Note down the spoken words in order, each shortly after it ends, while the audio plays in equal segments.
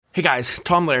Hey guys,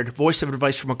 Tom Laird, voice of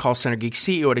advice from a call center geek,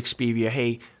 CEO at Expedia.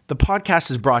 Hey, the podcast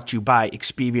is brought to you by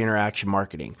Expedia Interaction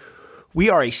Marketing. We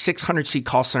are a 600-seat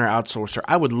call center outsourcer.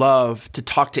 I would love to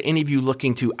talk to any of you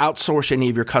looking to outsource any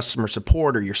of your customer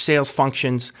support or your sales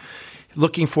functions,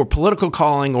 looking for political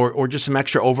calling or just some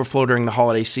extra overflow during the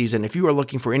holiday season. If you are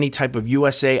looking for any type of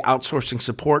USA outsourcing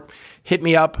support, hit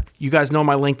me up. You guys know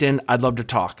my LinkedIn. I'd love to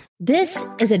talk. This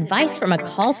is Advice from a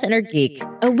Call Center Geek,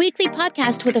 a weekly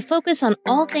podcast with a focus on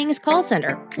all things call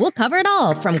center. We'll cover it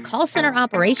all from call center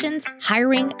operations,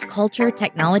 hiring, culture,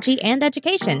 technology, and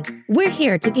education. We're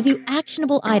here to give you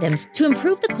actionable items to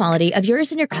improve the quality of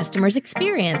yours and your customers'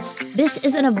 experience. This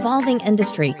is an evolving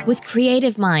industry with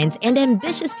creative minds and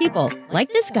ambitious people like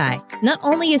this guy. Not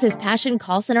only is his passion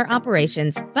call center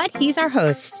operations, but he's our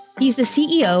host. He's the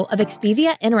CEO of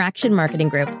Expedia Interaction Marketing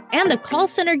Group and the call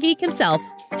center geek himself,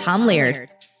 Tom Laird.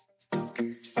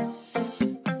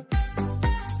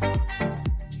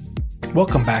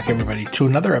 Welcome back, everybody, to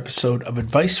another episode of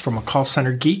Advice from a Call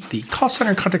Center Geek, the call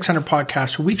center and contact center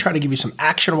podcast where we try to give you some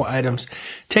actionable items,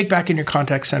 take back in your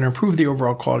contact center, improve the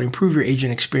overall quality, improve your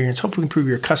agent experience, hopefully improve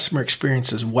your customer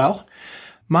experience as well.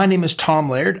 My name is Tom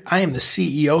Laird. I am the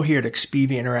CEO here at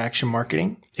Expedia Interaction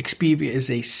Marketing. Expedia is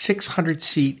a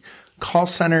 600-seat call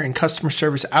center and customer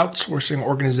service outsourcing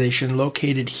organization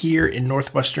located here in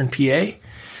northwestern PA.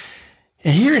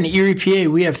 And here in Erie, PA,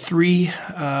 we have three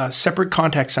separate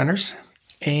contact centers,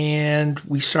 and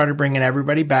we started bringing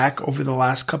everybody back over the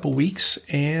last couple weeks.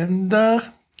 And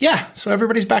so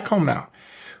everybody's back home now.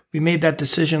 We made that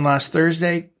decision last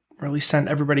Thursday, really sent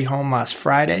everybody home last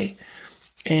Friday.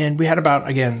 And we had about,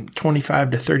 again,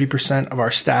 25 to 30% of our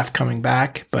staff coming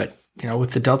back. But,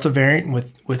 with the Delta variant and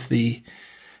with the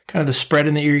kind of the spread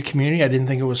in the Erie community, I didn't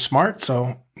think it was smart.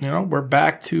 So, we're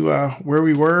back to where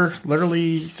we were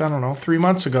literally, 3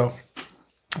 months ago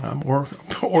or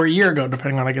a year ago,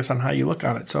 depending on, on how you look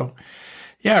on it. So,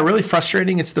 yeah, really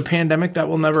frustrating. It's the pandemic that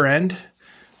will never end.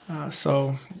 It's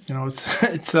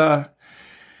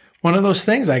one of those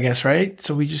things, I guess, right?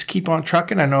 So we just keep on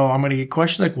trucking. I know I'm going to get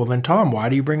questions like, well, then Tom, why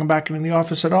do you bring them back into the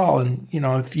office at all? And,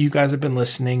 if you guys have been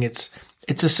listening, it's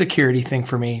a security thing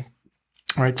for me,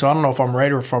 right? So I don't know if I'm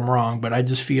right or if I'm wrong, but I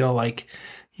just feel like,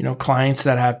 clients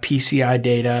that have PCI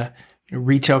data,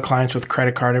 retail clients with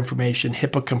credit card information,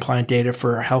 HIPAA compliant data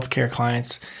for healthcare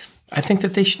clients, I think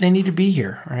that they need to be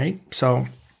here, right? So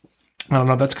I don't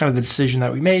know. That's kind of the decision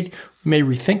that we made. We may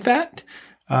rethink that,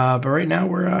 but right now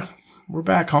we're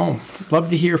back home. Love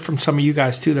to hear from some of you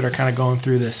guys too that are kind of going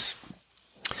through this.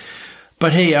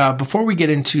 But hey, before we get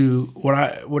into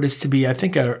what is to be, I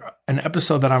think an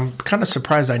episode that I'm kind of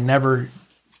surprised I never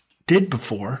did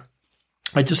before.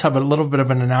 I just have a little bit of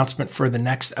an announcement for the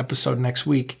next episode next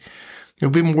week.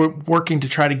 We've been working to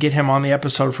try to get him on the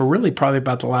episode for really probably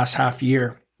about the last half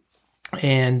year.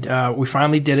 And we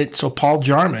finally did it. So Paul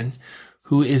Jarman,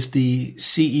 who is the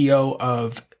CEO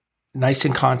of Nice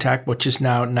in Contact, which is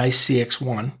now Nice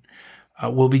CX1,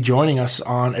 will be joining us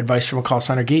on Advice from a Call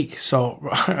Center Geek. So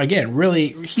again, really,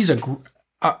 he's a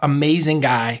amazing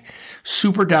guy,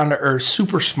 super down to earth,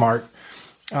 super smart.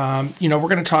 We're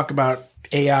going to talk about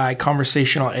AI,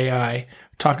 conversational AI,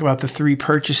 talk about the three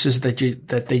purchases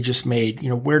that they just made.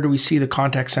 Where do we see the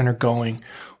contact center going?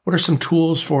 What are some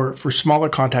tools for smaller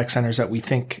contact centers that we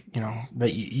think,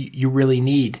 that you really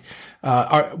need?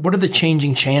 What are the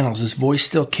changing channels? Is voice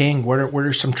still king? What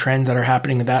are some trends that are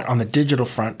happening with that on the digital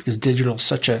front? Because digital is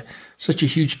such a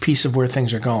huge piece of where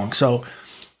things are going. So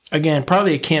again,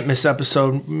 probably a can't miss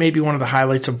episode, maybe one of the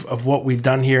highlights of what we've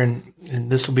done here. And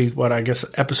this will be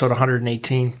episode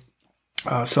 118.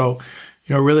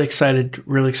 Really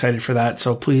excited for that.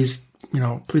 So please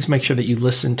make sure that you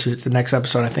listen to the next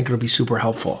episode. I think it'll be super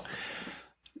helpful.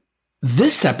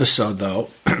 This episode, though,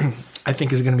 I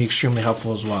think is going to be extremely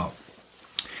helpful as well.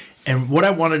 And what I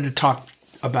wanted to talk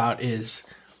about is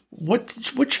what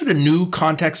should a new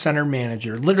contact center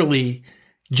manager, literally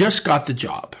just got the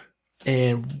job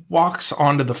and walks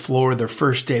onto the floor their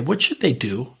first day, what should they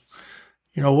do?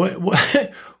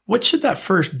 What should that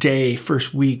first day,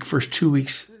 first week, first 2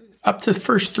 weeks, up to the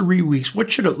first 3 weeks,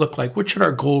 what should it look like? What should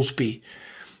our goals be?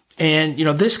 And,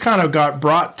 this kind of got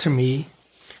brought to me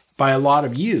by a lot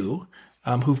of you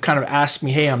who've kind of asked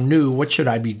me, hey, I'm new. What should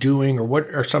I be doing? Or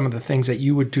what are some of the things that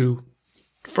you would do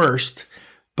first?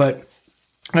 But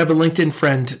I have a LinkedIn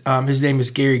friend. His name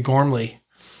is Gary Gormley.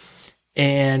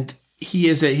 And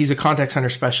he's a contact center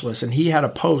specialist. And he had a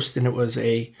post, and it was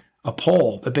a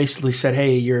poll that basically said,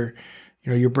 hey, you're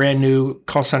brand new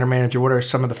call center manager. What are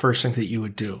some of the first things that you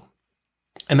would do?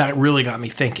 And that really got me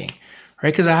thinking,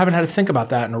 right? Because I haven't had to think about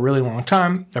that in a really long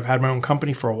time. I've had my own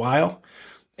company for a while,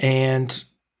 and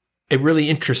it really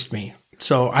interests me.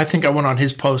 So I think I went on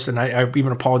his post, and I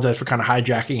even apologize for kind of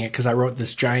hijacking it because I wrote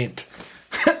this giant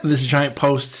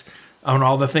post on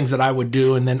all the things that I would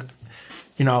do. And then,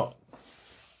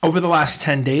 over the last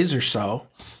 10 days or so,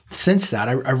 since that,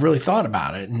 I really thought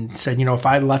about it and said, if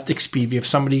I left Expedia, if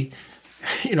somebody,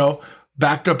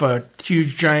 backed up a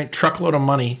huge, giant truckload of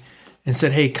money and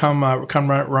said, hey, come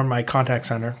run my contact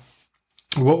center,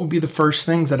 what would be the first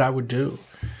things that I would do?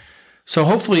 So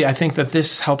hopefully I think that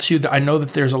this helps you. I know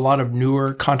that there's a lot of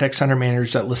newer contact center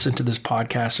managers that listen to this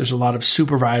podcast. There's a lot of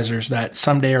supervisors that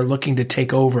someday are looking to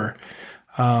take over,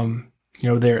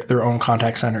 their own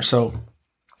contact center. So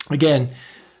again,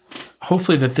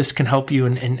 hopefully that this can help you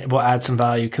and will add some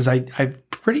value, because I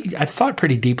thought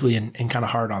pretty deeply and kind of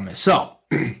hard on this. So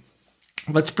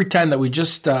let's pretend that we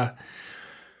just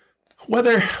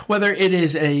whether it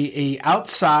is a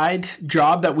outside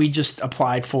job that we just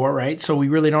applied for, right? So we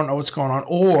really don't know what's going on,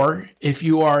 or if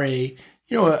you are a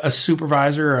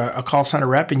supervisor, a call center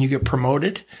rep, and you get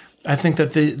promoted, I think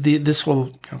that this will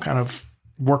kind of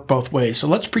work both ways. So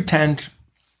let's pretend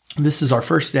this is our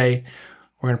first day.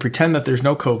 We're going to pretend that there's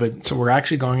no COVID. So we're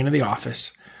actually going into the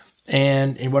office,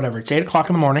 and whatever, it's 8:00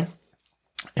 in the morning,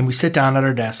 and we sit down at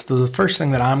our desk. So the first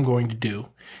thing that I'm going to do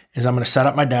is I'm going to set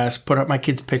up my desk, put up my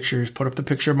kids' pictures, put up the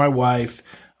picture of my wife.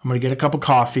 I'm going to get a cup of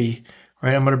coffee,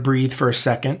 right? I'm going to breathe for a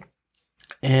second.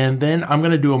 And then I'm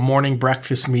going to do a morning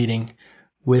breakfast meeting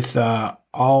with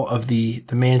all of the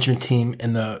management team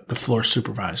and the floor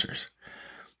supervisors.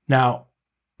 Now,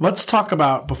 let's talk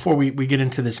about, before we get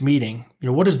into this meeting,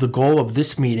 what is the goal of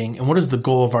this meeting and what is the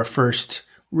goal of our first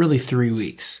really 3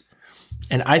 weeks?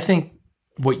 And I think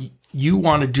what you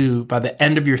want to do by the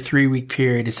end of your 3-week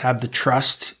period is have the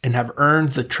trust and have earned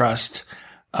the trust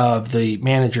of the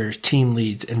managers, team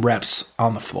leads, and reps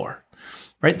on the floor,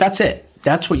 right? That's it.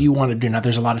 That's what you want to do. Now,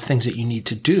 there's a lot of things that you need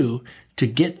to do to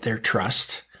get their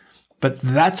trust, but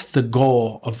that's the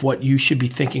goal of what you should be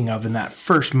thinking of in that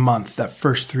first month, that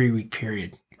first 3-week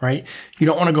period, right? You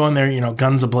don't want to go in there,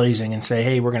 guns a-blazing and say,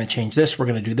 hey, we're going to change this, we're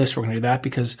going to do this, we're going to do that,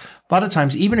 because a lot of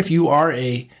times, even if you are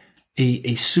a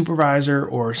supervisor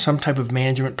or some type of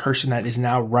management person that is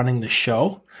now running the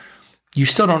show, you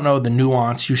still don't know the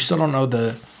nuance. You still don't know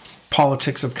the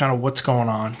politics of kind of what's going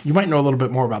on. You might know a little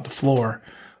bit more about the floor,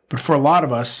 but for a lot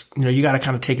of us, you got to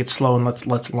kind of take it slow and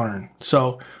let's learn.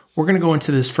 So we're going to go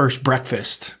into this first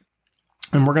breakfast,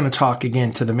 and we're going to talk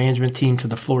again to the management team, to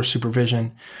the floor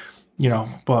supervision. We'll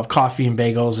have coffee and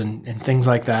bagels and things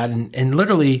like that, and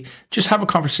literally just have a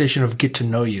conversation of get to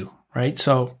know you, right?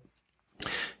 So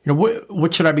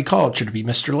what should I be called? Should it be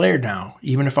Mr. Laird now?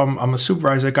 Even if I'm a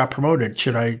supervisor that got promoted,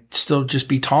 should I still just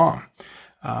be Tom?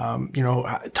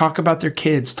 Talk about their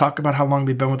kids, talk about how long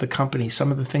they've been with the company,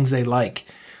 some of the things they like.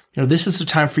 This is the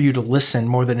time for you to listen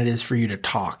more than it is for you to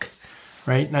talk,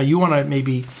 right? Now you want to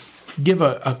maybe give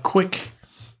a quick,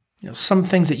 some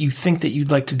things that you think that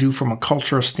you'd like to do from a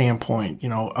cultural standpoint,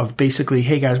 of basically,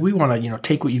 hey guys, we want to,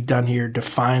 take what you've done here,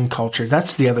 define culture.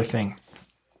 That's the other thing.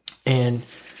 And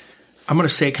I'm going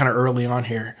to say it kind of early on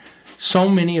here. So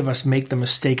many of us make the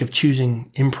mistake of choosing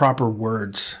improper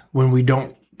words when we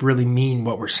don't really mean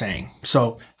what we're saying.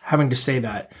 So having to say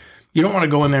that, you don't want to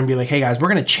go in there and be like, hey guys, we're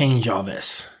going to change all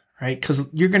this, right? Because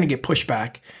you're going to get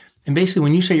pushback. And basically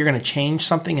when you say you're going to change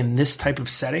something in this type of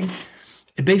setting,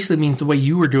 it basically means the way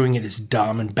you were doing it is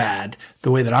dumb and bad.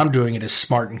 The way that I'm doing it is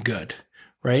smart and good,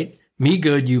 right? Me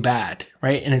good, you bad,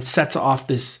 right? And it sets off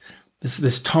this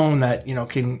tone that,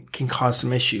 can cause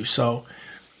some issues. So,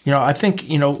 I think,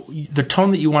 the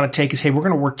tone that you want to take is, hey, we're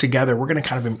going to work together. We're going to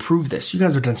kind of improve this. You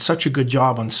guys have done such a good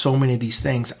job on so many of these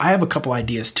things. I have a couple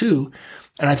ideas too.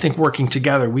 And I think working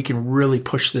together, we can really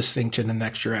push this thing to the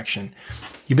next direction.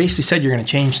 You basically said you're going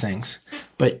to change things,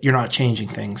 but you're not changing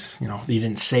things. You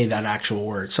didn't say that actual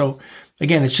word. So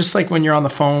again, it's just like when you're on the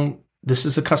phone, this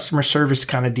is a customer service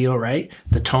kind of deal, right?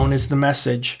 The tone is the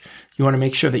message. You want to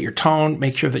make sure that your tone,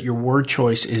 make sure that your word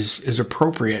choice is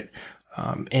appropriate.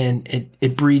 And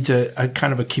it breeds a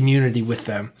kind of a community with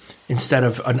them instead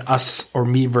of an us or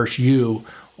me versus you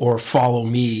or follow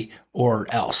me or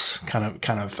else kind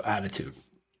of attitude.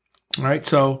 All right.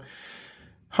 So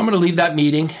I'm going to leave that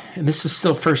meeting, and this is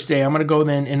still first day. I'm going to go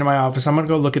then into my office. I'm going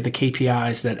to go look at the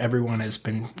KPIs that everyone has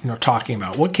been, talking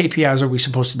about. What KPIs are we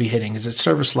supposed to be hitting? Is it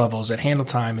service level? Is it handle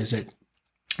time? Is it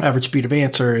average speed of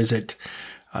answer? Is it,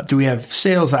 do we have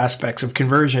sales aspects of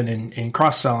conversion and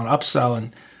cross-sell and upsell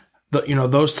and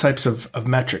those types of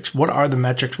metrics? What are the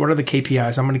metrics? What are the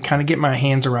KPIs? I'm going to kind of get my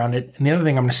hands around it. And the other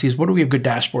thing I'm going to see is, what do we have good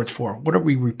dashboards for? What are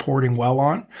we reporting well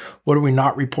on? What are we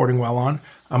not reporting well on?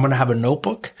 I'm going to have a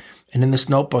notebook. And in this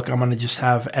notebook, I'm going to just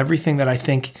have everything that I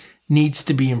think needs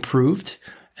to be improved.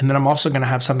 And then I'm also going to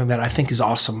have something that I think is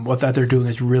awesome. What that they're doing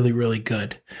is really, really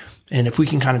good. And if we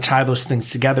can kind of tie those things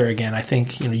together again, I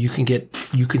think,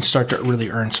 you can start to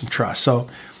really earn some trust. So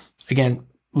again,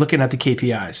 looking at the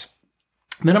KPIs.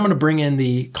 Then I'm going to bring in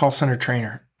the call center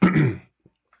trainer.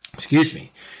 Excuse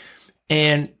me.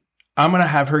 And I'm going to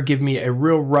have her give me a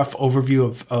real rough overview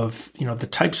of the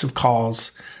types of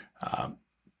calls,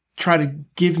 try to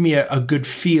give me a good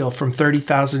feel from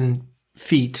 30,000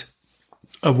 feet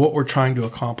of what we're trying to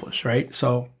accomplish, right?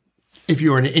 So if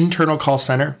you're an internal call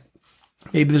center,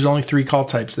 maybe there's only 3 call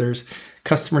types. There's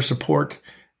customer support,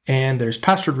 and there's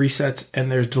password resets,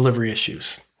 and there's delivery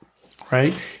issues,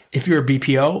 right? If you're a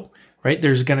BPO, right,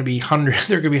 there's going to be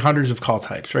hundreds of call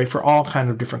types, right, for all kinds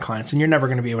of different clients. And you're never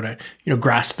going to be able to,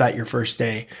 grasp that your first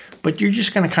day, but you're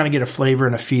just going to kind of get a flavor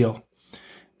and a feel.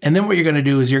 And then what you're going to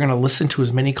do is you're going to listen to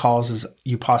as many calls as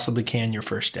you possibly can your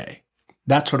first day.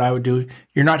 That's what I would do.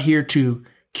 You're not here to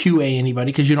QA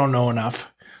anybody because you don't know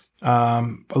enough.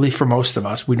 At least for most of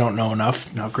us, we don't know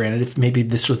enough. Now, granted, if maybe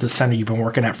this was the center you've been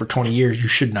working at for 20 years, you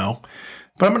should know.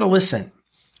 But I'm going to listen.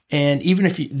 And even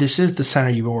if this is the center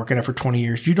you've been working at for 20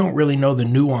 years, you don't really know the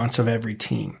nuance of every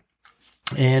team.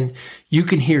 And you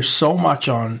can hear so much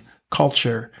on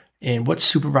culture and what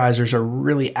supervisors are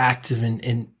really active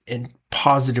and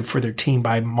positive for their team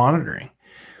by monitoring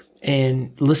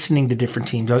and listening to different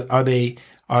teams.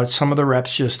 Are some of the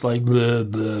reps just like blah,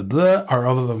 blah, blah? Are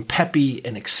all of them peppy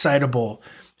and excitable?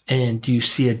 And do you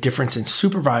see a difference in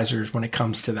supervisors when it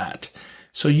comes to that?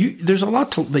 So there's a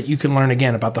lot that you can learn,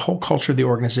 again, about the whole culture of the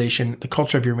organization, the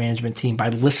culture of your management team by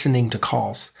listening to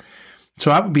calls.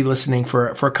 So I would be listening for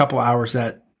a couple hours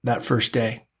that first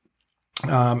day.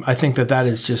 I think that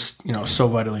is just, so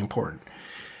vitally important.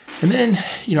 And then,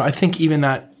 I think even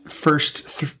that first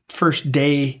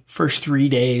 3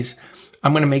 days,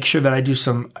 I'm going to make sure that I do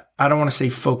some, I don't want to say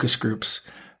focus groups,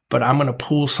 but I'm going to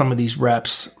pull some of these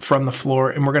reps from the floor,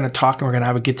 and we're going to talk, and we're going to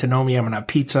have a get to know me. I'm going to have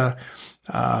pizza.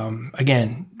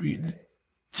 Again,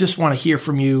 just want to hear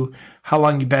from you, how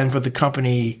long you've been with the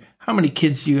company, how many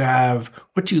kids do you have,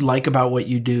 what do you like about what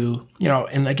you do,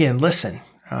 and again, listen,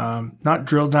 not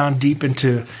drill down deep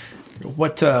into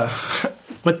what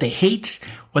they hate,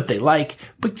 what they like,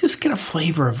 but just get a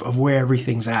flavor of where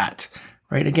everything's at,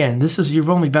 right? Again, you've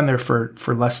only been there for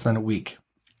less than a week.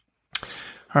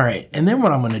 All right. And then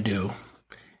what I'm going to do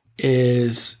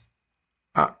is,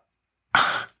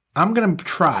 I'm going to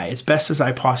try as best as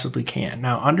I possibly can.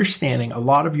 Now, understanding a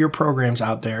lot of your programs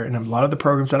out there and a lot of the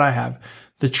programs that I have,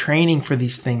 the training for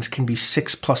these things can be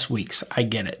 6+ weeks. I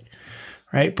get it,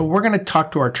 right? But we're going to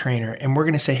talk to our trainer and we're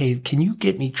going to say, hey, can you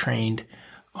get me trained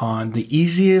on the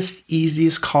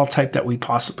easiest call type that we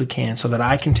possibly can so that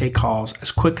I can take calls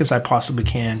as quick as I possibly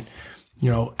can,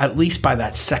 at least by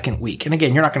that second week. And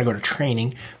again, you're not going to go to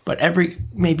training, but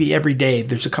maybe every day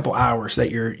there's a couple hours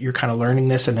that you're kind of learning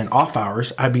this, and then off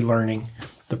hours, I'd be learning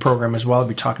the program as well. I'd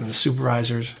be talking to the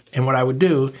supervisors. And what I would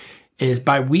do is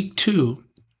by week 2,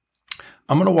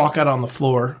 I'm going to walk out on the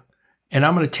floor and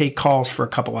I'm going to take calls for a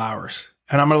couple hours.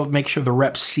 And I'm going to make sure the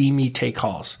reps see me take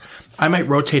calls. I might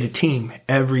rotate a team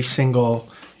every single,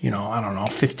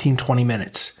 15, 20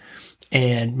 minutes.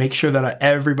 And make sure that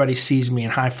everybody sees me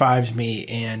and high fives me,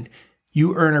 and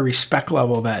you earn a respect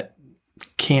level that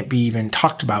can't be even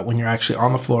talked about when you're actually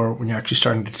on the floor, when you're actually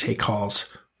starting to take calls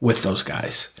with those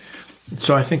guys.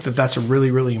 So I think that that's a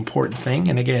really, really important thing.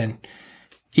 And again,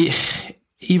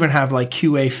 even have like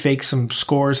QA fake some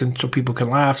scores and so people can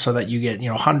laugh so that you get,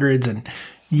 hundreds, and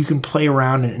you can play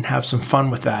around and have some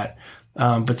fun with that.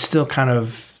 But still kind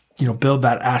of, build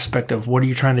that aspect of what are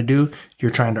you trying to do? You're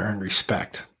trying to earn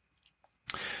respect.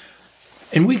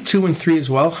 In week 2 and 3 as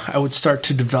well, I would start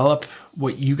to develop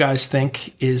what you guys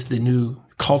think is the new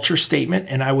culture statement.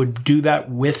 And I would do that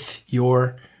with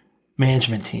your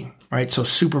management team, right? So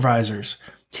supervisors,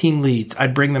 team leads,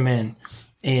 I'd bring them in.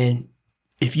 And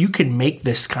if you can make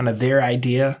this kind of their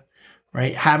idea,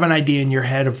 right? Have an idea in your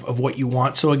head of what you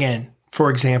want. So again, for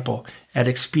example, at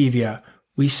Expivia,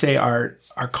 we say our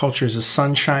culture is a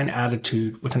sunshine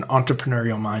attitude with an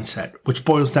entrepreneurial mindset, which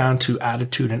boils down to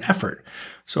attitude and effort.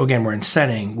 So again, we're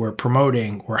incenting, we're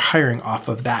promoting, we're hiring off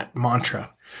of that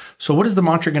mantra. So what is the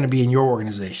mantra going to be in your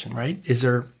organization, right? Is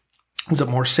it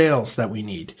more sales that we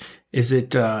need? Is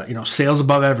it, sales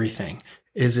above everything?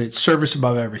 Is it service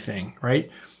above everything, right?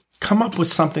 Come up with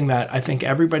something that I think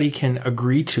everybody can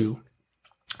agree to.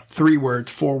 3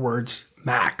 words, 4 words,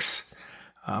 max.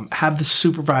 Have the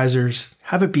supervisors,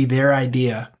 have it be their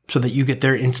idea so that you get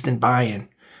their instant buy-in.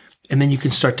 And then you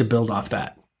can start to build off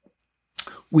that.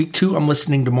 Week 2, I'm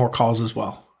listening to more calls as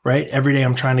well, right? Every day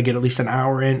I'm trying to get at least an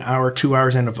hour in, 2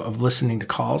 hours in of listening to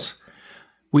calls.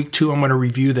 Week 2, I'm going to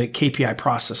review the KPI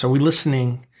process. Are we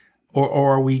listening or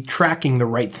are we tracking the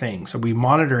right things? Are we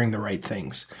monitoring the right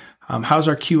things? How's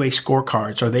our QA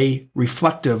scorecards? Are they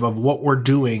reflective of what we're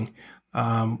doing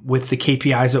with the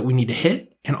KPIs that we need to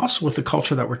hit and also with the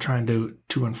culture that we're trying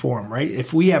to inform, right?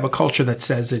 If we have a culture that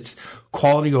says it's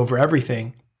quality over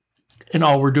everything and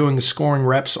all we're doing is scoring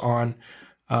reps on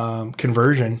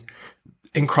conversion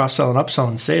and cross-sell and upsell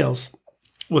and sales,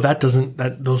 well,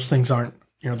 those things aren't,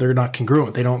 they're not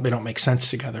congruent. They don't make sense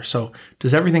together. So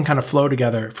does everything kind of flow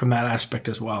together from that aspect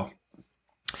as well?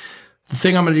 The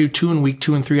thing I'm going to do in week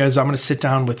 2 and 3 is I'm going to sit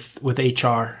down with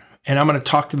HR and I'm going to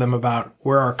talk to them about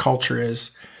where our culture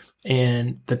is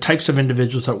and the types of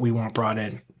individuals that we want brought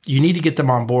in. You need to get them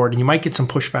on board, and you might get some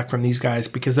pushback from these guys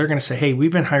because they're going to say, hey,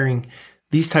 we've been hiring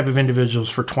these type of individuals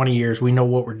for 20 years. We know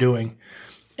what we're doing.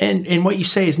 And what you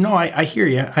say is, no, I hear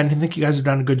you. I think you guys have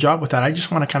done a good job with that. I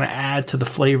just want to kind of add to the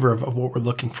flavor of what we're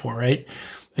looking for, right?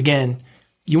 Again,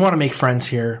 you want to make friends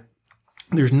here.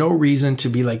 There's no reason to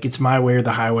be like, it's my way or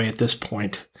the highway at this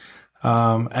point.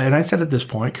 And I said at this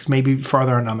point, because maybe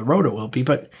farther on down the road it will be,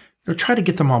 but try to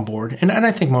get them on board. And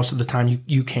I think most of the time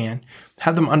you can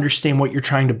have them understand what you're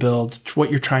trying to build,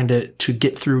 what you're trying to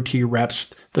get through to your reps,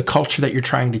 the culture that you're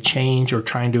trying to change or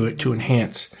trying to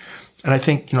enhance. And I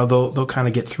think, they'll kind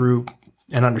of get through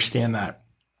and understand that.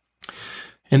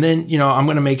 And then, I'm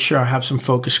going to make sure I have some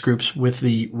focus groups with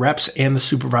the reps and the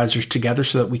supervisors together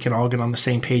so that we can all get on the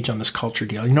same page on this culture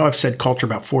deal. I've said culture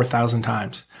about 4,000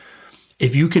 times.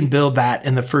 If you can build that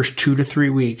in the first 2 to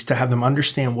 3 weeks to have them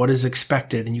understand what is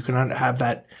expected, and you can have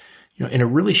that, in a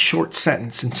really short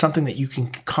sentence and something that you can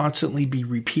constantly be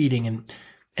repeating and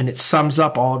it sums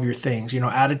up all of your things,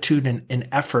 attitude and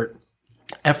effort.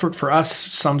 Effort for us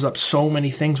sums up so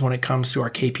many things when it comes to our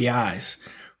KPIs,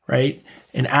 right?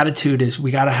 And attitude is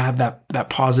we got to have that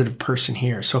positive person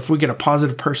here. So if we get a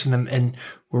positive person and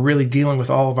we're really dealing with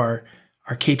all of our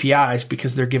KPIs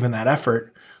because they're given that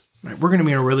effort, right, we're going to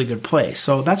be in a really good place.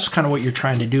 So that's kind of what you're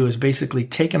trying to do is basically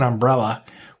take an umbrella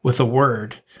with a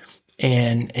word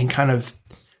and kind of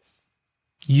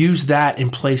use that in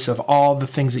place of all the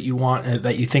things that you want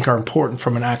that you think are important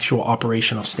from an actual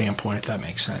operational standpoint, if that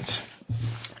makes sense.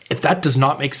 If that does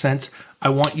not make sense, I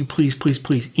want you please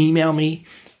email me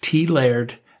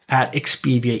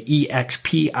tlaird@expivia,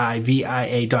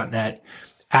 expivia.net.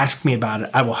 Ask me about it.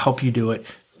 I will help you do it.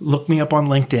 Look me up on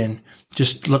LinkedIn.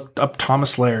 Just look up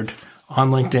Thomas Laird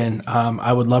on LinkedIn.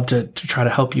 I would love to try to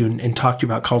help you and talk to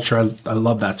you about culture. I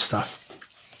love that stuff.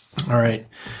 All right.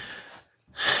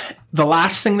 The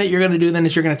last thing that you're going to do then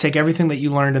is you're going to take everything that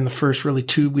you learned in the first really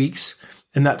 2 weeks.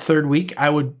 In that third week, I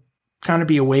would kind of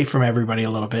be away from everybody a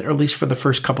little bit, or at least for the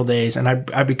first couple of days. And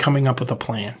I'd be coming up with a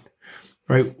plan,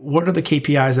 right? What are the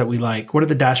KPIs that we like? What are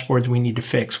the dashboards we need to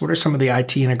fix? What are some of the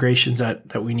IT integrations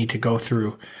that we need to go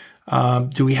through?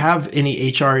 Do we have any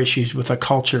HR issues with a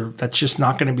culture that's just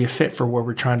not going to be a fit for where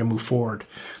we're trying to move forward?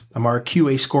 Our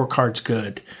QA scorecard's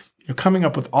good. Coming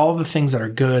up with all the things that are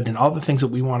good and all the things that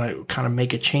we want to kind of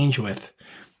make a change with.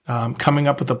 Coming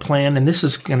up with a plan, and this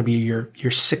is going to be your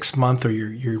 6 month or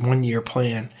your 1 year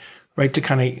plan, right? To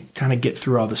kind of get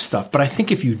through all this stuff. But I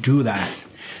think if you do that,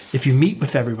 if you meet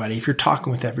with everybody, if you're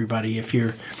talking with everybody, if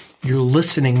you're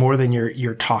listening more than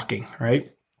you're talking, right?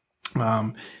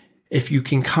 If you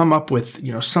can come up with,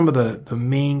 some of the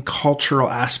main cultural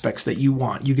aspects that you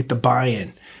want, you get the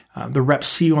buy-in. The reps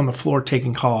see you on the floor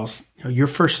taking calls. Your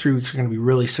first 3 weeks are going to be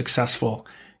really successful,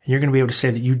 and you're going to be able to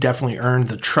say that you definitely earned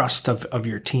the trust of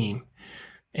your team.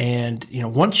 And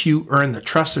once you earn the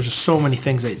trust, there's just so many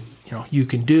things that you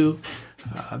can do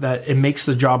that it makes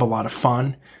the job a lot of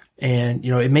fun, and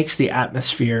it makes the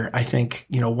atmosphere, I think,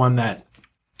 one that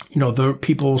the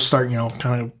people will start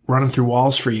kind of running through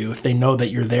walls for you if they know that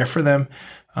you're there for them,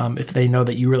 if they know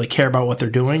that you really care about what they're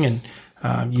doing, and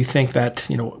you think that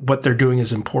what they're doing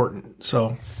is important.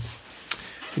 So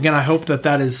again, I hope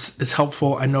that is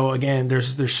helpful. I know, again,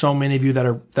 there's so many of you that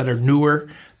are newer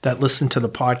that listen to the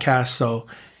podcast. So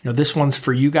this one's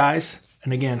for you guys.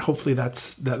 And again, hopefully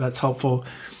that's helpful.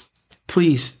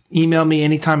 Please email me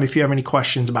anytime if you have any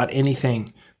questions about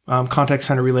anything contact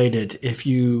center related. If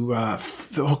you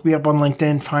hook me up on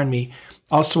LinkedIn, find me.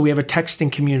 Also, we have a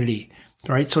texting community,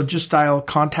 right? So just dial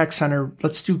contact center.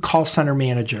 Let's do call center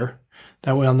manager.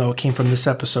 That way I'll know it came from this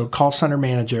episode. Call center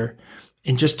manager,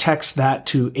 and just text that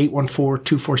to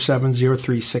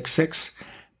 814-247-0366.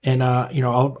 And,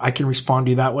 I can respond to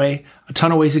you that way. A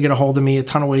ton of ways to get a hold of me, a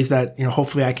ton of ways that,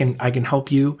 hopefully I can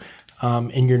help you,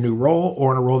 in your new role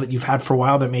or in a role that you've had for a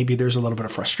while that maybe there's a little bit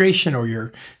of frustration or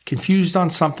you're confused on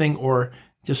something or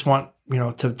just want,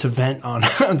 to vent on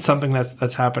something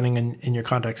that's happening in your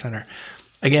contact center.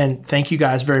 Again, thank you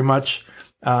guys very much.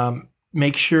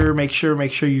 Make sure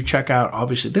you check out,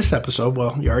 obviously, this episode.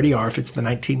 Well, you already are if it's the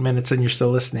 19 minutes and you're still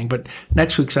listening, but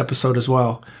next week's episode as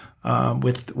well,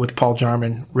 with Paul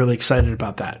Jarman. Really excited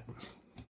about that.